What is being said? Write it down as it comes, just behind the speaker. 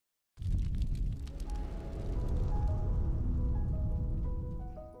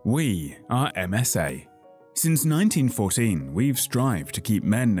We are MSA. Since 1914, we've strived to keep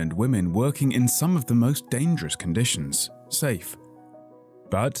men and women working in some of the most dangerous conditions safe.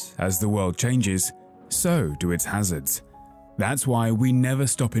 But as the world changes, so do its hazards. That's why we never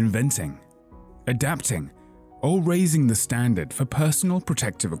stop inventing, adapting, or raising the standard for personal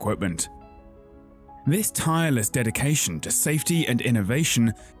protective equipment. This tireless dedication to safety and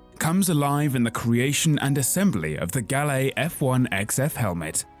innovation comes alive in the creation and assembly of the Gallet F1 XF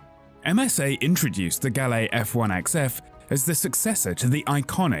helmet. MSA introduced the Gallet F1 XF as the successor to the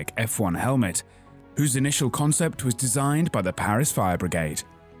iconic F1 helmet, whose initial concept was designed by the Paris Fire Brigade.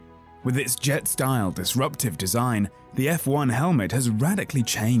 With its jet-style disruptive design, the F1 helmet has radically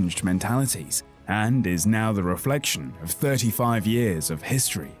changed mentalities and is now the reflection of 35 years of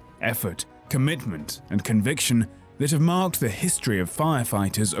history, effort, commitment, and conviction that have marked the history of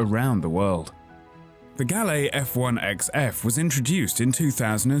firefighters around the world. The Gallet F1 XF was introduced in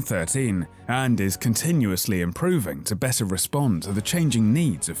 2013 and is continuously improving to better respond to the changing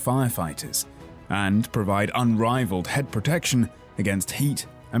needs of firefighters and provide unrivaled head protection against heat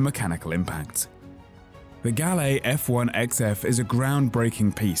and mechanical impacts. The Gallet F1 XF is a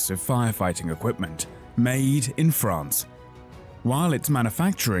groundbreaking piece of firefighting equipment made in France. While its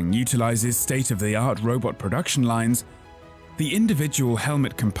manufacturing utilizes state-of-the-art robot production lines, the individual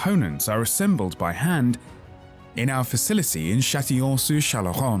helmet components are assembled by hand in our facility in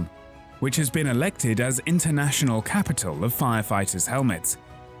Châtillon-sur-Chalaronne, which has been elected as International Capital of Firefighters Helmets.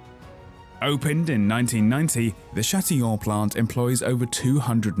 Opened in 1990, the Châtillon plant employs over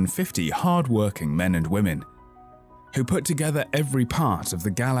 250 hard-working men and women who put together every part of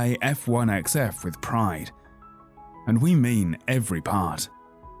the Gallet F1 XF with pride. And we mean every part.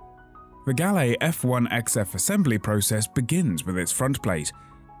 The Gallet F1 XF assembly process begins with its front plate,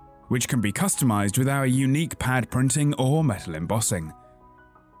 which can be customized with our unique pad printing or metal embossing.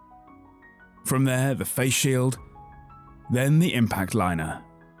 From there, the face shield, then the impact liner,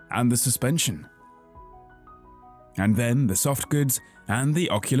 and the suspension, and then the soft goods and the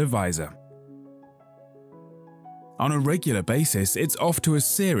ocular visor. On a regular basis, it's off to a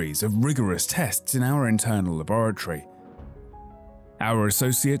series of rigorous tests in our internal laboratory. Our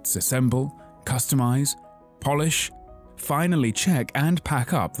associates assemble, customize, polish, finally check and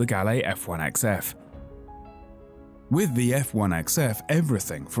pack up the Gallet F1 XF. With the F1 XF,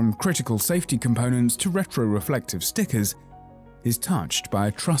 everything from critical safety components to retro-reflective stickers is touched by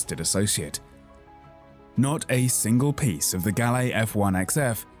a trusted associate. Not a single piece of the Gallet F1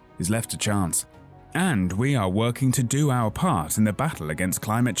 XF is left to chance. And we are working to do our part in the battle against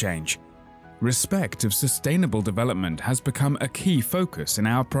climate change. Respect of sustainable development has become a key focus in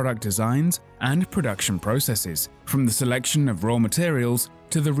our product designs and production processes, from the selection of raw materials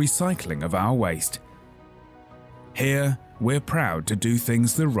to the recycling of our waste. Here, we're proud to do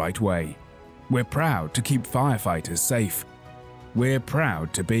things the right way. We're proud to keep firefighters safe. We're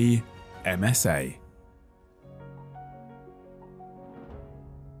proud to be MSA.